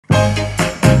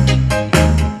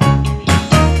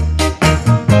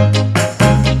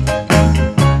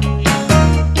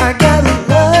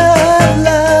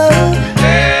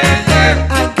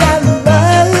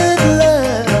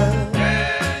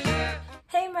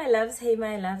my loves, hey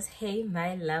my loves, hey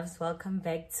my loves, welcome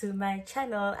back to my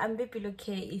channel. I'm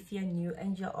blueblockerglasses. If you're new,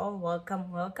 and you're all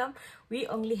welcome. We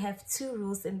only have two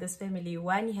rules in this family.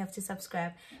 One, you have to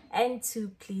subscribe, and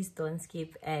two, please don't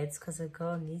skip ads, because a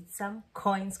girl needs some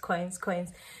coins.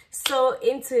 So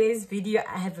in today's video,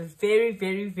 I have a very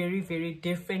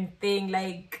different thing.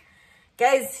 Like,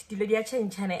 guys,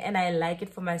 and I like it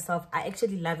for myself. I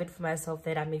actually love it for myself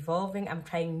that I'm evolving, I'm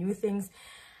trying new things.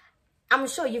 I'm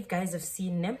sure you guys have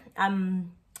seen them.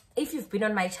 If you've been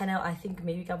on my channel, I think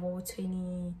maybe about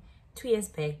 22 years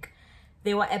back,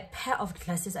 there were a pair of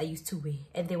glasses I used to wear,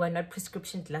 and they were not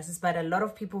prescription glasses, but a lot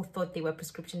of people thought they were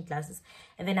prescription glasses,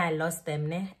 and then I lost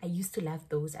them. I used to love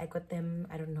those. I got them,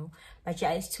 I don't know, but yeah,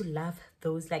 I used to love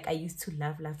those. Like, I used to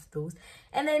love those.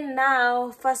 And then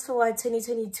now, fast forward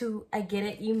 2022, I get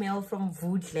an email from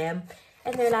Vooglam,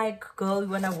 and they're like, girl, we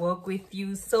want to work with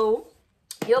you. So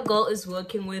your girl is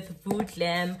working with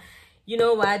Vooglam. You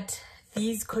know what?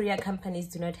 These courier companies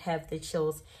do not have the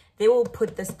chills. They will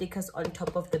put the stickers on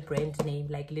top of the brand name,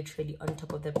 like literally on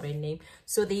top of the brand name.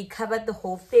 So they covered the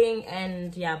whole thing,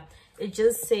 and yeah, it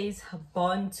just says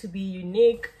born to be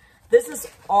unique. This is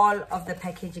all of the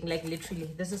packaging, like literally,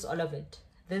 this is all of it.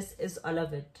 This is all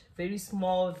of it. Very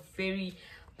small, very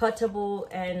portable,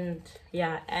 and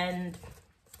yeah, and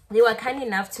they were kind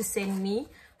enough to send me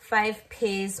 5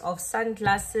 pairs of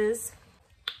sunglasses,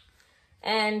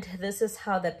 and this is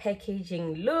how the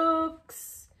packaging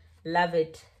looks. Love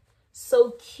it,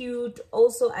 so cute.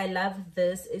 Also, I love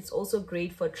this. It's also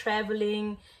great for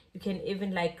traveling. You can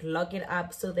even like lock it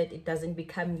up so that it doesn't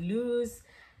become loose.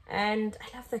 And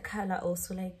I love the color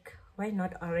also. Like, why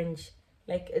not orange?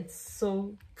 Like, it's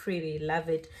so pretty. Love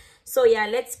it. So yeah,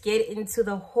 let's get into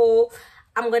the haul.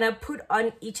 I'm gonna put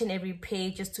on each and every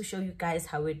page just to show you guys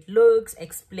how it looks,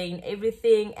 explain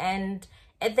everything, and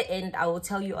at the end I will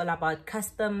tell you all about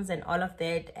customs and all of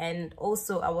that. And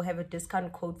also I will have a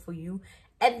discount code for you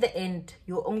at the end.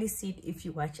 You'll only see it if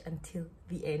you watch until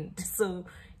the end. So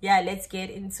yeah, let's get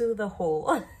into the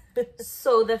haul.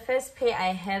 So the first pair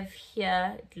I have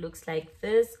here, it looks like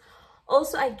this.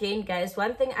 Also, again guys,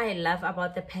 one thing I love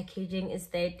about the packaging is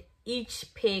that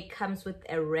each pair comes with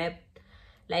a wrap,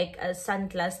 like a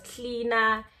sunglass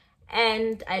cleaner,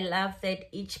 and I love that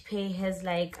each pair has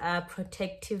like a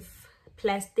protective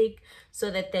plastic so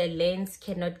that the lens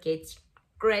cannot get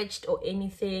scratched or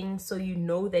anything, so you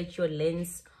know that your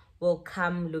lens will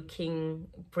come looking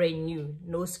brand new,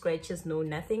 no scratches, no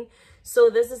nothing. So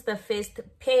this is the first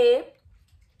pair.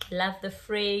 Love the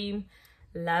frame,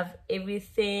 love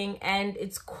everything, and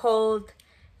it's called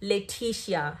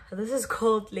Letitia. This is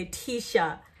called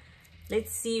Letitia.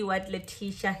 Let's see what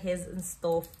Letitia has in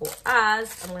store for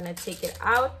us. I'm gonna take it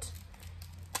out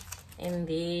and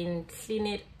then clean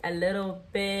it a little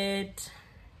bit.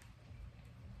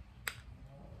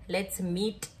 Let's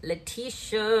meet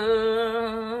Letitia.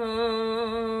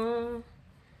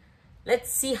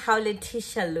 Let's see how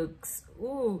Letitia looks.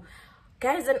 Ooh,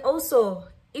 guys, and also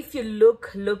if you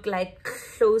look like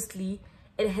closely,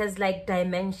 it has like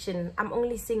dimension. I'm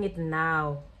only seeing it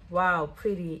now. Wow,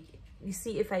 pretty. You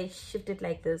see, if I shift it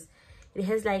like this, it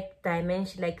has like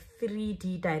dimension, like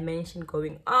 3D dimension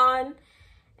going on.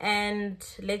 And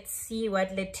let's see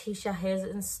what Letitia has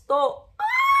in store.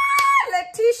 Ah,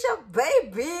 Letitia,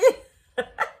 baby.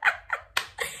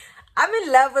 I'm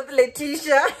in love with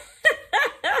Letitia.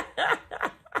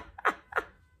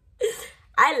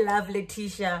 I love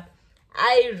Letitia.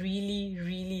 I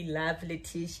really love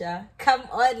Letitia. Come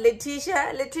on,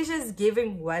 Letitia. Letitia's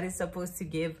giving what it's supposed to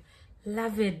give.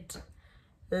 Love it.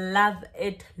 Love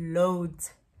it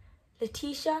loads.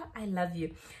 Letitia, I love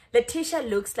you. Letitia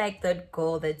looks like that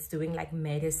girl that's doing like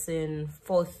medicine,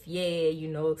 4th year, you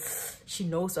know. She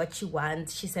knows what she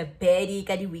wants. She's a baddie,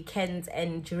 got the weekends,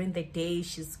 and during the day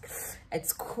she's at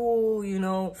school, you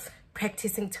know,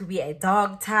 practicing to be a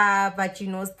doctor, but you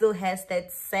know, still has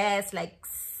that sass, like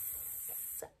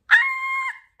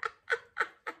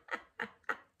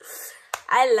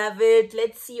I love it.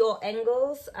 Let's see your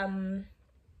angles.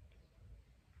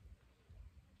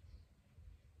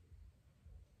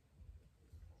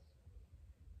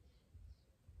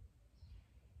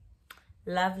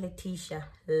 Love Letitia.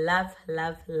 Love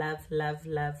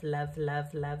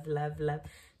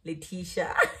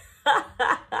Letitia.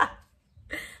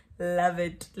 Love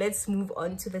it. Let's move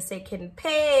on to the second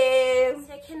pair.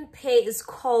 Second pair is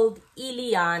called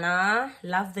Iliana.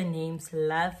 Love the names.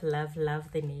 Love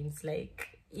the names.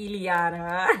 Like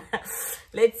Iliana.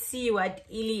 Let's see what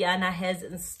Iliana has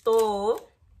in store.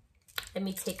 Let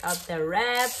me take out the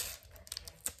wrap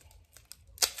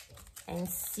and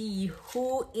see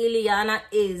who Iliana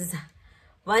is.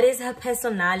 What is her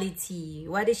personality?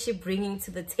 What is she bringing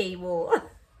to the table?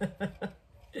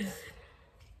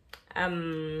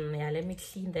 Yeah, let me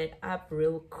clean that up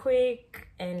real quick,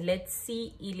 and let's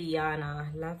see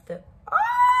Ileana. Love the,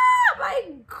 oh my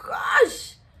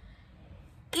gosh,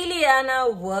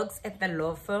 Ileana works at the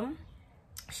law firm.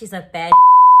 She's a bad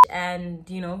and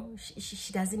you know,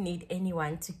 she doesn't need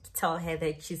anyone to tell her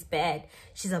that she's bad.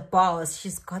 She's a boss.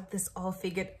 She's got this all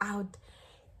figured out.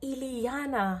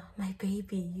 Ileana, my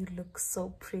baby, you look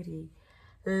so pretty.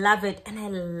 Love it. And I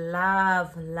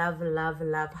love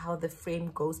how the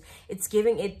frame goes. It's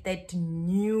giving it that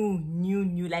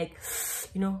new like,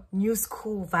 you know, new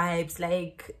school vibes.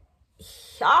 Like,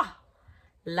 yeah,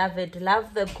 love it.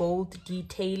 Love the gold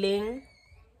detailing.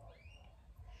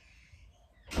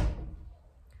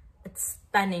 It's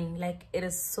stunning. Like, it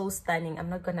is so stunning. I'm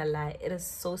not gonna lie, it is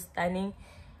so stunning.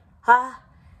 Ha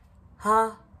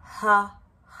ha ha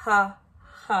ha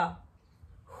ha.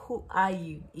 Who are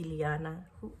you, Ileana?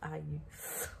 Who are you?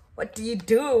 What do you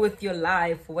do with your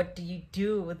life? What do you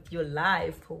do with your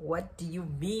life? What do you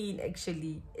mean,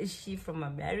 actually? Is she from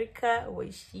America? Or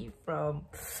is she from...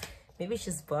 Maybe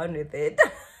she's born with it.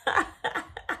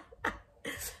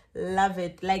 Love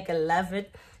it. Like, I love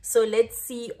it. So let's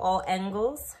see all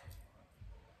angles.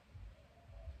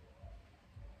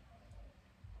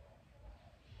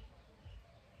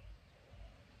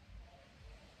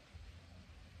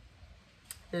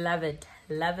 Love it,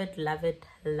 love it, love it,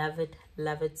 love it,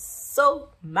 love it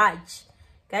so much,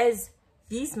 guys.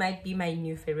 These might be my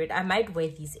new favorite. I might wear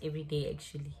these every day,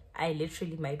 actually. I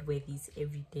literally might wear these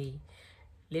every day,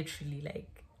 literally,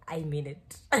 like, I mean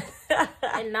it.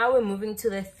 And now we're moving to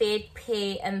the third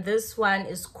pair, and this one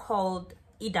is called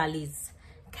Idalis.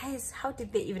 Guys, how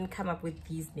did they even come up with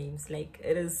these names? Like,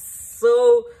 it is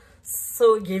so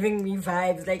giving me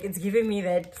vibes. Like, it's giving me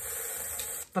that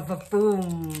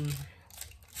boom.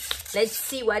 Let's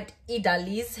see what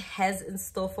Idalis has in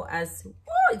store for us.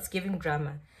 Oh, it's giving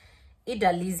drama.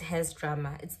 Idalis has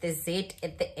drama. It's the Z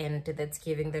at the end that's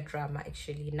giving the drama,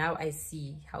 actually. Now I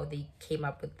see how they came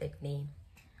up with that name.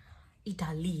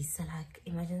 Idalis. Like,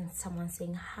 imagine someone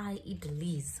saying, hi,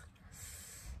 Idalis.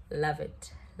 Love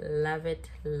it. Love it.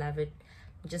 Love it.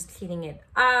 I'm just cleaning it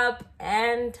up.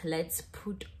 And let's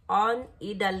put on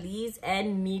Idalis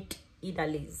and meet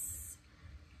Idalis.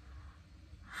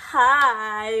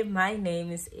 Hi, my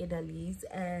name is Idalis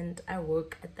and I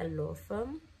work at the law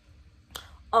firm.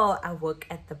 Oh, I work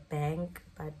at the bank,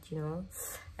 but you know,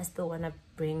 I still want to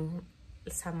bring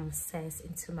some sass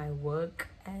into my work.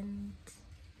 And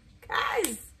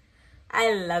guys,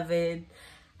 I love it.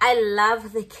 I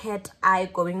love the cat eye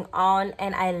going on,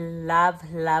 and I love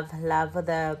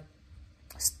the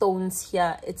stones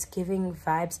here. It's giving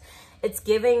vibes. It's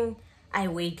giving, I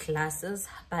wear glasses,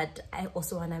 but I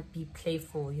also want to be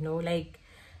playful, you know, like,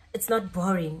 it's not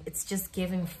boring. It's just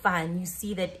giving fun. You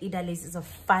see that Idalis is a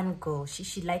fun girl.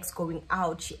 She likes going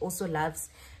out. She also loves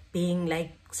being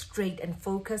like straight and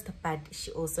focused, but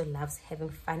she also loves having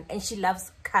fun, and she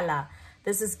loves color.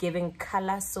 This is giving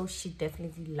color, so she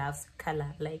definitely loves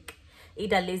color. Like,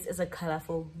 Idalis is a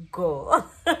colorful girl.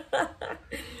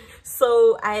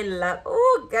 So I love,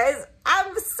 oh guys,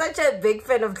 I'm such a big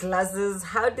fan of glasses.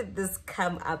 How did this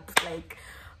come up? Like,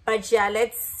 but yeah,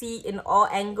 let's see in all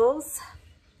angles.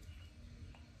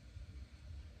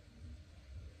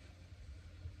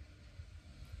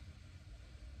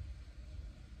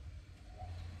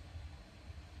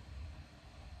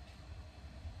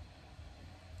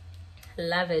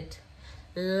 Love it.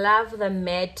 Love the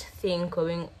matte thing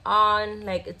going on.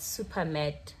 Like, it's super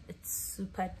matte. It's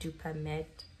super duper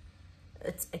matte.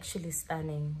 It's actually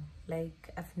stunning.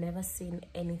 Like, I've never seen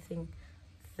anything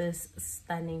this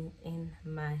stunning in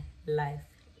my life.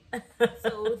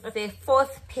 So the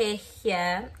fourth pair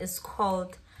here is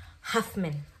called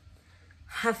Huffman.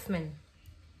 Huffman.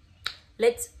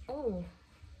 Let's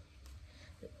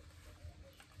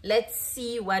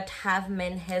see what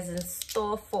Huffman has in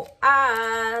store for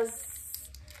us.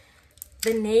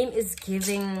 The name is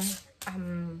giving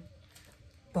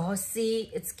bossy.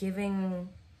 It's giving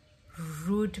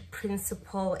rude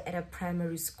principal at a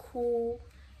primary school.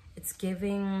 It's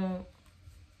giving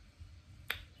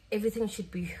everything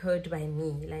should be heard by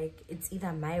me. Like, it's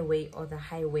either my way or the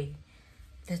highway.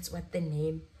 That's what the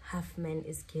name Huffman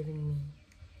is giving me.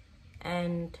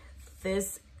 And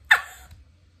this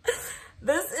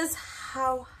this is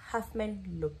how Huffman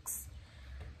looks.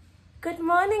 Good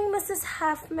morning, Mrs.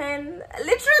 Huffman.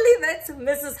 Literally, that's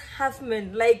Mrs.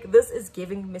 Huffman. Like, this is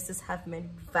giving Mrs. Huffman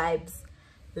vibes.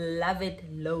 Love it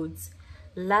loads.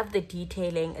 Love the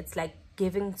detailing. It's like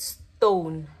giving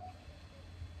stone,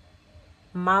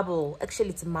 marble. Actually,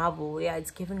 it's marble. Yeah,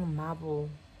 it's giving marble.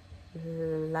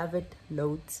 love it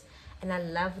loads. And I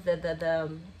love the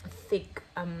thick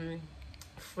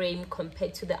frame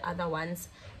compared to the other ones.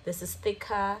 This is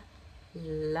thicker.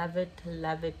 Love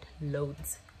it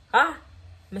loads.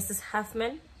 Mrs.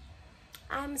 Huffman,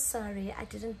 I'm sorry, I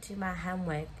didn't do my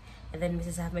homework. And then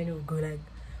Mrs. Huffman will go like,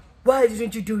 why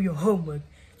didn't you do your homework?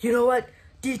 You know what?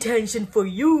 Detention for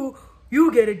you.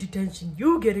 You get a detention.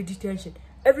 You get a detention.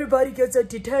 Everybody gets a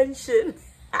detention.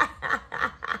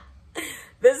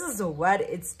 This is what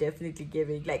it's definitely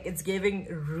giving. Like, it's giving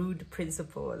rude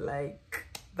principal, like,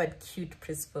 but cute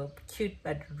principal. Cute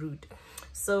but rude.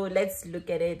 So let's look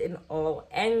at it in all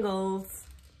angles.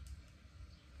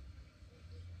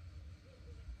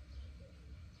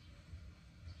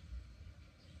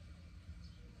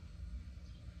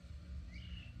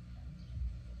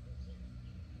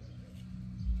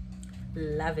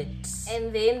 Love it.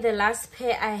 And then the last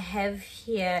pair I have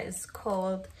here is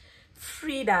called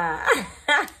Frida.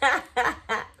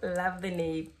 Love the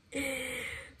name.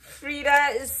 Frida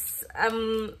is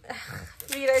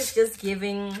just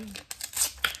giving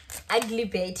ugly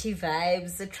Betty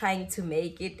vibes, trying to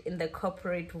make it in the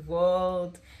corporate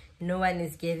world. No one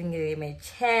is giving them a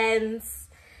chance.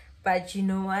 But you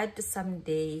know what?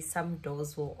 Someday some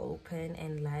doors will open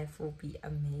and life will be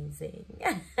amazing.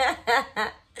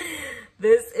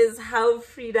 This is how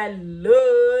Frida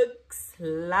looks.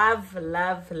 Love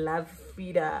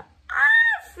Frida.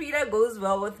 Frida goes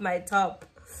well with my top.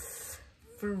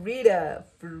 Frida.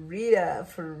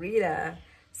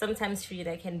 Sometimes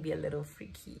Frida can be a little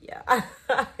freaky. Yeah.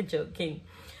 Joking.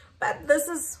 But this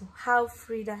is how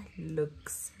Frida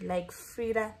looks. Like,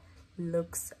 Frida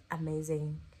looks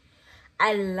amazing.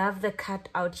 I love the cut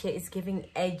out here. It's giving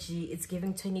edgy. It's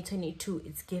giving 2022.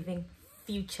 It's giving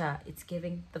future. It's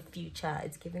giving the future.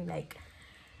 It's giving like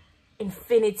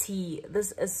infinity.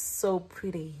 This is so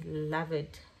pretty. Love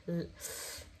it.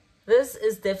 This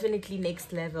is definitely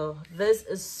next level. This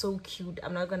is so cute.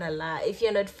 I'm not gonna lie. If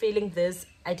you're not feeling this,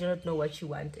 I do not know what you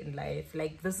want in life.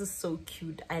 Like, this is so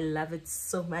cute. I love it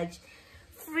so much.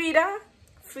 Frida,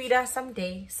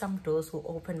 someday some doors will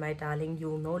open, my darling.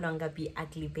 You'll no longer be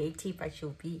ugly Betty, but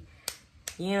you'll be,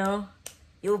 you know,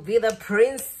 you'll be the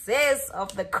princess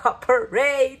of the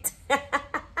corporate.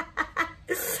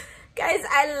 Guys,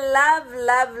 I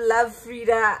love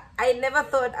Frida. I never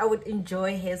thought I would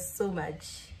enjoy her so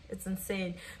much. It's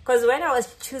insane. Because when I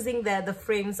was choosing the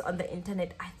frames on the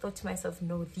internet, I thought to myself,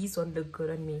 no, these won't look good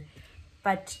on me.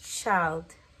 But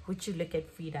child, would you look at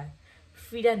Frida?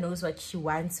 Frida knows what she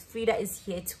wants. Frida is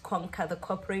here to conquer the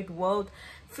corporate world.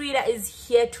 Frida is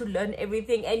here to learn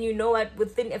everything. And you know what?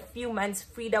 Within a few months,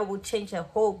 Frida will change her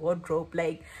whole wardrobe.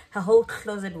 Like, her whole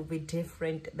closet will be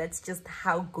different. That's just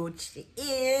how good she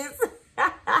is.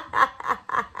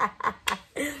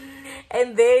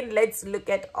 And then let's look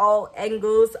at all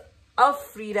angles of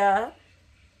Frida.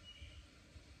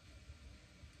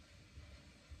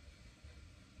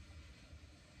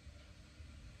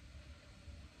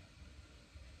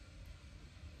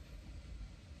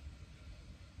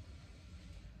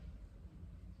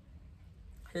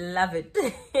 Love it.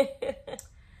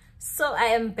 So I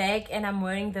am back and I'm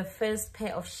wearing the first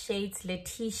pair of shades,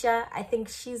 Letitia. I think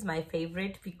she's my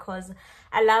favorite because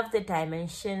I love the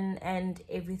dimension and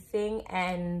everything,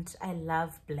 and I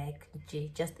love black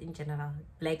just in general.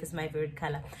 Black is my favorite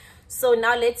color. So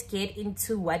now let's get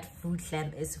into what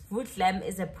Vooglam is. Vooglam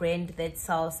is a brand that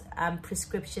sells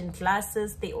prescription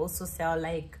glasses. They also sell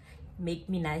like make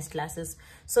me nice glasses.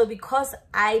 So because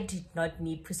I did not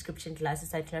need prescription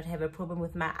glasses, I did not have a problem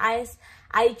with my eyes,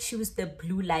 I choose the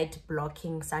blue light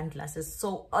blocking sunglasses.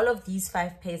 So all of these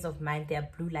 5 pairs of mine, they are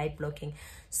blue light blocking.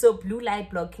 So blue light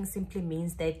blocking simply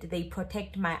means that they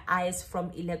protect my eyes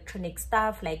from electronic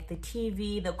stuff like the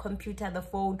TV, the computer, the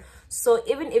phone. So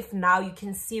even if now you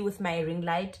can see with my ring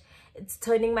light, it's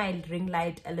turning my ring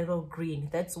light a little green.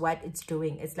 That's what it's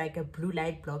doing. It's like a blue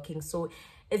light blocking. So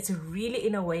it's really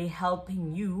in a way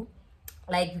helping you,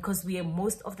 like, because we are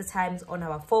most of the times on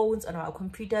our phones, on our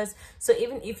computers. So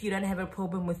even if you don't have a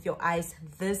problem with your eyes,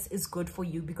 this is good for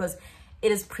you because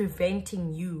it is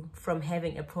preventing you from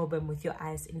having a problem with your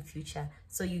eyes in future.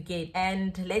 So you get,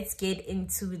 and let's get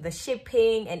into the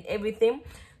shipping and everything.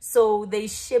 So they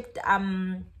shipped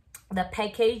the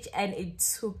package and it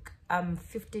took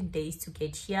 15 days to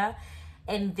get here.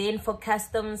 And then for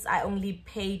customs, I only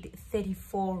paid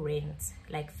 34 rands,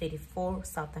 like 34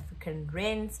 South African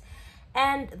rands.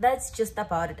 And that's just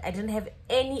about it. I didn't have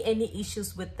any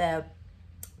issues with the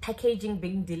packaging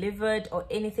being delivered or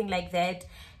anything like that.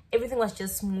 Everything was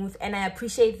just smooth, and I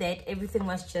appreciate that everything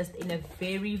was just in a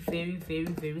very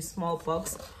small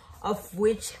box, of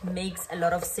which makes a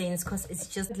lot of sense because it's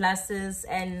just glasses,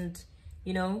 and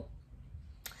you know,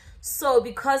 So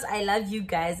because I love you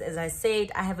guys, as I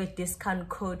said, I have a discount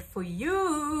code for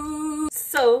you.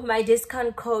 So my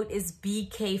discount code is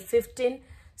BK15.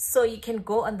 So you can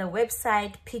go on the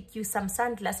website, pick you some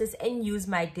sunglasses and use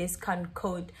my discount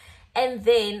code. And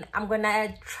then I'm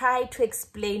gonna try to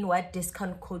explain what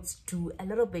discount codes do a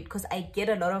little bit, because I get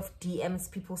a lot of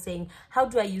DMs, people saying, how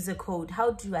do I use a code?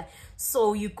 How do I?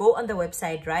 So you go on the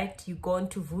website, right? You go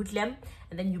into Vooglam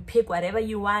and then you pick whatever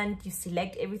you want. You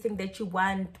select everything that you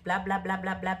want, blah, blah, blah,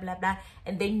 blah, blah, blah, blah.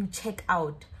 And then you check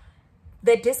out.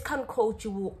 The discount code,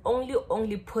 you will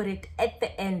only put it at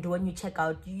the end when you check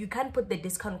out. You can't put the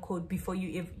discount code before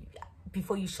you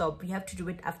shop. You have to do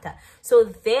it after. So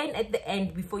then at the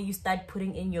end, before you start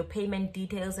putting in your payment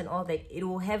details and all that, it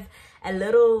will have a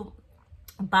little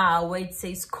bar where it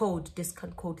says code,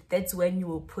 discount code. That's when you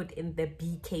will put in the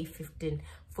BK15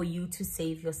 for you to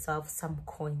save yourself some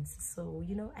coins. So,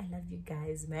 you know, I love you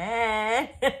guys, man.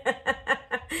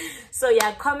 So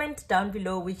yeah, comment down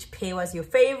below which pair was your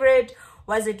favorite.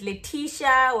 Was it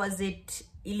Letitia? Was it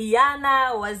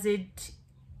Iliana? Was it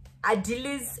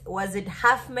Adilis? Was it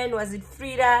Huffman? Was it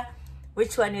Frida?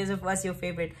 Which one was your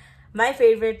favorite? My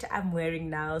favorite I'm wearing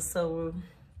now, so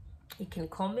you can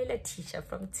call me Letitia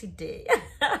from today.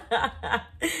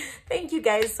 Thank you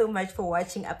guys so much for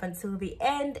watching up until the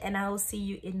end, and I will see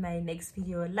you in my next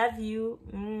video. Love you.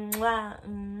 Mwah,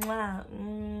 mwah,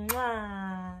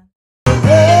 mwah.